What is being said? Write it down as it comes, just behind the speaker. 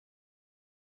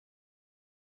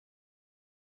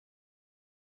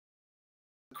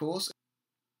course.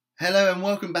 Hello and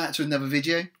welcome back to another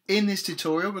video. In this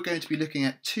tutorial we're going to be looking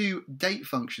at two date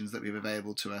functions that we have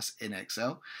available to us in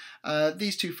Excel.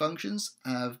 These two functions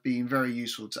have been very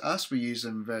useful to us. We use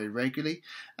them very regularly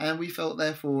and we felt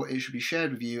therefore it should be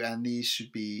shared with you, and these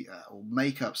should be or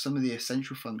make up some of the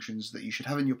essential functions that you should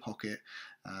have in your pocket,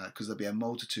 because there'll be a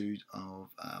multitude of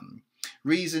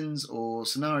reasons or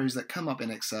scenarios that come up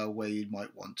in Excel where you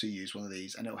might want to use one of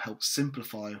these, and it will help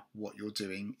simplify what you're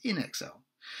doing in Excel.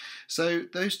 So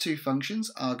those two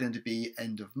functions are going to be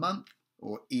end of month,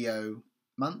 or EO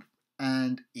month,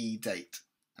 and EDate.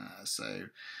 So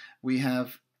we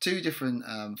have two different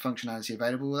functionality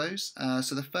available with those.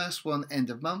 So the first one, end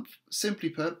of month, simply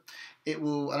put, it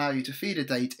will allow you to feed a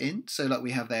date in, so like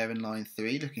we have there in line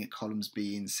 3, looking at columns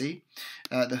B and C,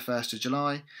 the 1st of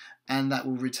July, and that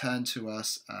will return to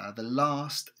us the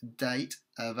last date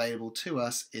available to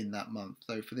us in that month.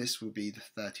 So for this will be the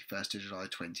 31st of July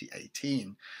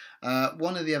 2018.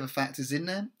 One of the other factors in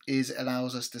there is it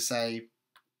allows us to say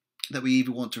that we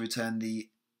either want to return the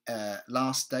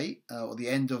last date or the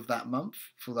end of that month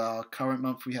for our current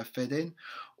month we have fed in,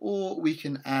 or we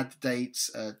can add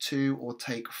dates to or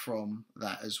take from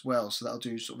that as well. So that'll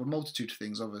do sort of a multitude of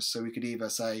things of us. So we could either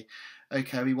say,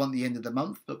 okay, we want the end of the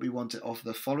month, but we want it off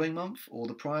the following month or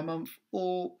the prior month,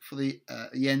 or for the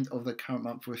end of the current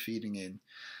month we're feeding in.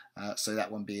 So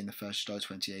that one being the 1st July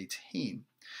 2018.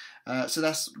 So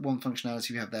that's one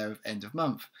functionality we have there of end of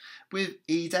month. With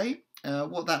EDate,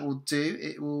 what that will do,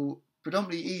 it will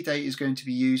predominantly EDate is going to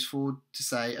be used for to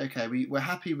say, okay, we're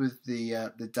happy with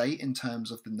the date in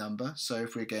terms of the number. So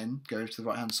if we again go to the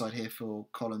right hand side here for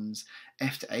columns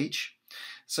F to H,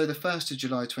 so the 1st of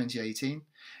July 2018,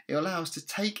 it will allow us to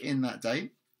take in that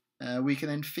date. We can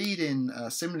then feed in,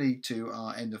 similarly to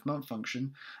our end of month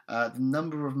function, the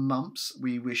number of months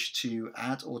we wish to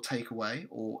add or take away,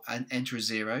 or enter a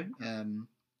 0.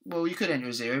 Well, you could enter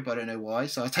a 0, but I don't know why,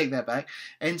 so I take that back.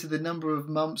 Enter the number of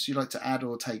months you'd like to add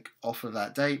or take off of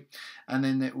that date, and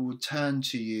then it will return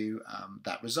to you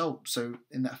that result. So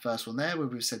in that first one there, where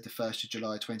we've said the 1st of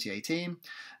July 2018,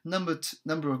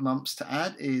 number of months to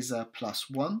add is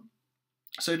 +1.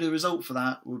 So the result for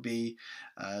that will be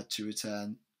to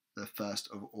return the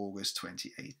 1st of August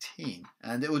 2018,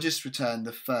 and it will just return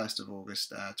the 1st of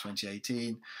August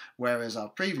 2018, whereas our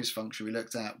previous function we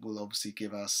looked at will obviously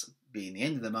give us, being the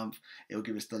end of the month, it will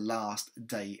give us the last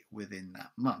date within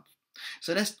that month.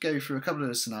 So let's go through a couple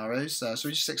of scenarios. So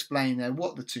we just explain there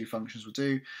what the two functions will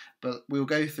do, but we'll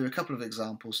go through a couple of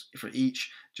examples for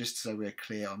each, just so we're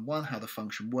clear on one, how the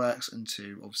function works, and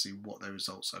two, obviously what the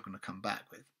results are going to come back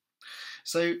with.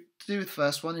 So to do with the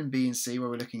first one in B and C, where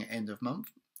we're looking at end of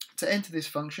month, to enter this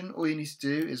function, all you need to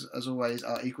do is, as always,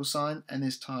 our equal sign, and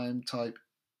this time type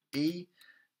E,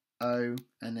 O,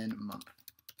 and then month.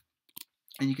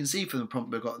 And you can see from the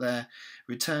prompt we've got there,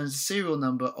 returns the serial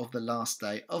number of the last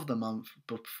day of the month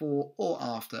before or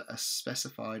after a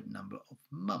specified number of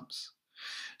months.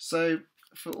 So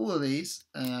for all of these,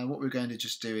 what we're going to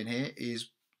just do in here is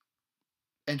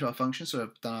enter our function. So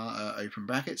I've done our open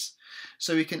brackets.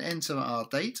 So we can enter our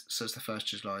date, so it's the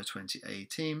 1st of July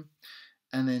 2018.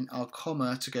 And then our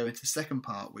comma to go into the second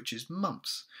part, which is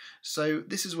months. So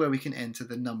this is where we can enter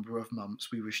the number of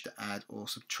months we wish to add or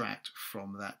subtract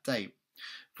from that date.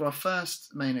 For our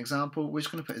first main example, we're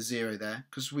just going to put a 0 there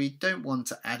because we don't want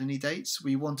to add any dates.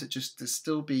 We want it just to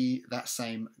still be that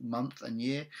same month and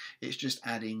year. It's just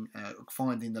adding,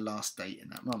 finding the last date in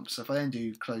that month. So if I then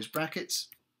do close brackets,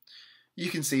 you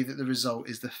can see that the result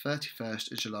is the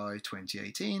 31st of July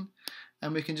 2018,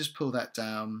 and we can just pull that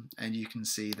down, and you can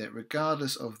see that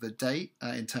regardless of the date,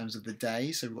 in terms of the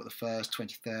day, so we've got the 1st,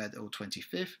 23rd or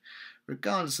 25th,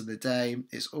 regardless of the day,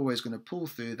 it's always going to pull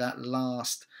through that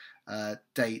last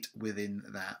date within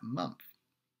that month.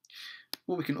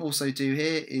 What we can also do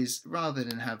here is, rather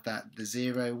than have the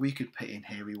 0, we could put in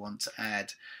here we want to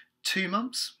add 2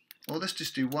 months, or let's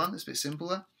just do 1, it's a bit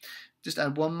simpler. Just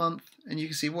add 1 month, and you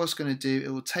can see what it's going to do.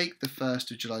 It will take the 1st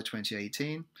of July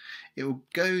 2018, it will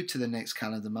go to the next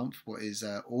calendar month, what is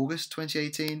August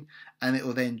 2018, and it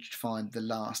will then find the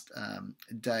last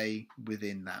day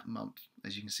within that month,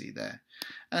 as you can see there.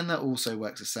 And that also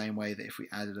works the same way, that if we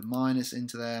added a minus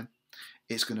into there,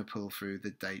 it's going to pull through the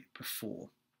date before.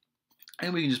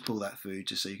 And we can just pull that through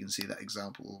just so you can see that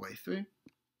example all the way through.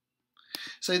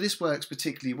 So this works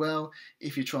particularly well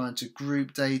if you're trying to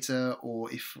group data, or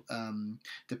if,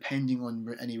 depending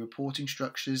on any reporting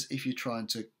structures, if you're trying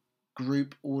to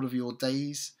group all of your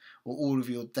days or all of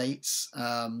your dates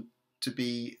to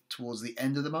be towards the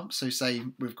end of the month. So say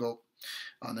we've got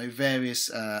I don't know, various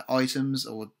items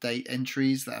or date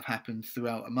entries that have happened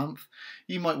throughout a month,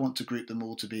 you might want to group them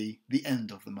all to be the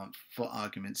end of the month for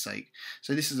argument's sake.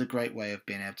 So this is a great way of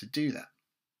being able to do that.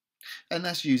 And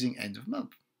that's using end of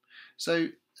month. So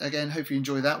again, hope you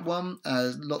enjoy that one.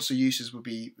 Lots of uses will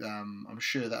be, I'm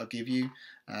sure that'll give you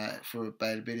for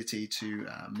availability to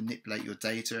manipulate your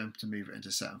data and to move it into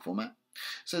a certain format.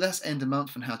 So that's end of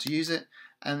month and how to use it.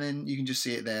 And then you can just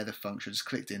see it there, the function. Just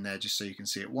clicked in there just so you can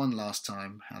see it one last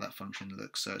time, how that function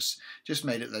looks. So it's just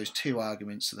made it those two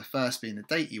arguments. So the first being the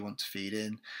date you want to feed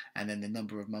in, and then the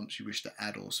number of months you wish to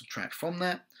add or subtract from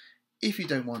that. If you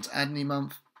don't want to add any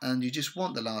month, and you just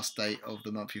want the last date of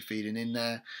the month you're feeding in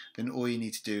there, then all you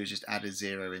need to do is just add a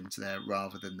 0 into there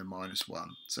rather than the -1.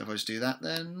 So if I just do that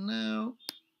then, now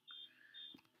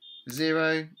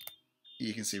 0,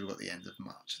 you can see we've got the end of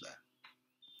March there.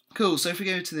 Cool, so if we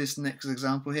go to this next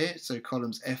example here, so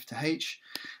columns F to H,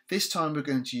 this time we're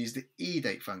going to use the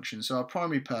eDate function. So our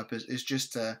primary purpose is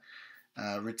just to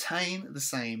retain the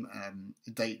same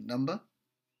date number,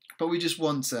 but we just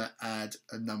want to add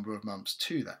a number of months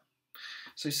to that.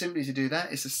 So simply to do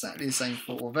that, it's exactly the same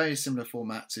or very similar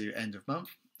format to end of month.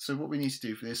 So what we need to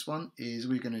do for this one is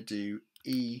we're going to do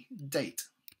eDate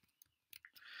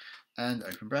and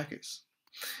open brackets.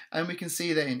 And we can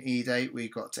see that in eDate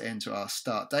we've got to enter our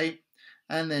start date,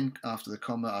 and then after the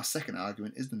comma our second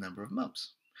argument is the number of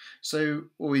months. So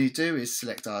all we need to do is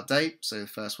select our date, so the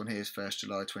first one here is 1st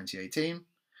July 2018,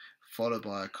 followed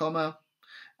by a comma,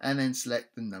 and then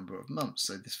select the number of months.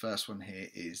 So this first one here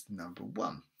is the number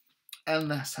 1.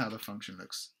 And that's how the function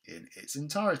looks in its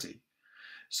entirety.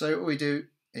 So all we do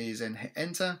is then hit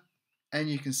enter, and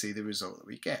you can see the result that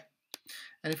we get.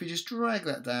 And if we just drag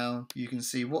that down, you can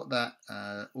see what that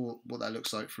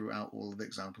looks like throughout all of the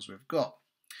examples we've got.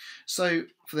 So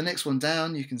for the next one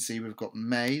down, you can see we've got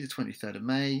May, the 23rd of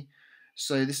May.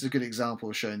 So this is a good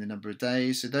example of showing the number of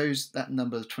days. So that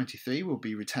number of 23 will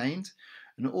be retained.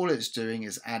 And all it's doing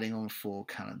is adding on 4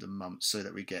 calendar months so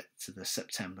that we get to the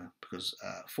September, because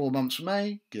 4 months from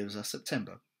May gives us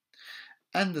September.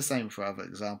 And the same for other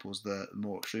examples, the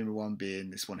more extreme one being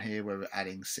this one here where we're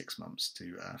adding 6 months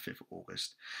to 5th of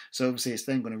August. So obviously it's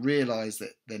then going to realise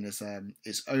that then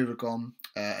it's overgone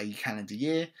a calendar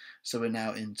year, so we're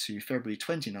now into February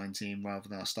 2019 rather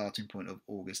than our starting point of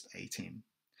August 18.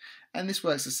 And this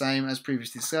works the same as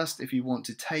previously discussed. If you want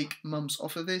to take months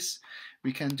off of this,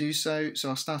 we can do so. So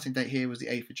our starting date here was the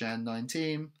 8th of Jan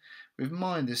 19 with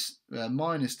minus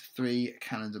 3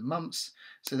 calendar months.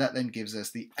 So that then gives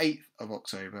us the 8th of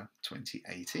October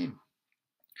 2018.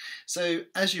 So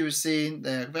as you were seeing,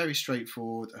 they're very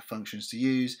straightforward functions to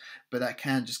use, but that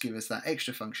can just give us that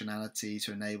extra functionality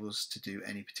to enable us to do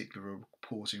any particular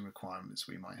reporting requirements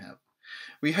we might have.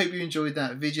 We hope you enjoyed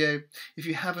that video. If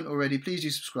you haven't already, please do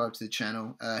subscribe to the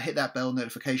channel. Hit that bell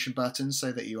notification button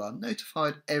so that you are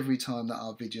notified every time that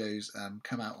our videos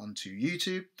come out onto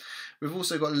YouTube. We've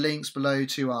also got links below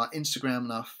to our Instagram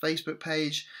and our Facebook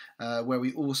page where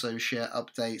we also share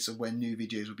updates of when new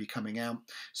videos will be coming out.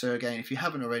 So again, if you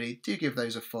haven't already, do give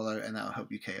those a follow and that will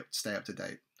help you stay up to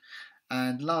date.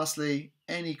 And lastly,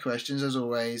 any questions, as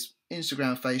always,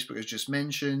 Instagram, Facebook as just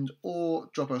mentioned, or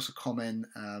drop us a comment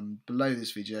below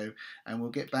this video and we'll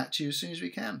get back to you as soon as we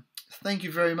can. Thank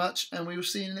you very much, and we will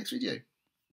see you in the next video.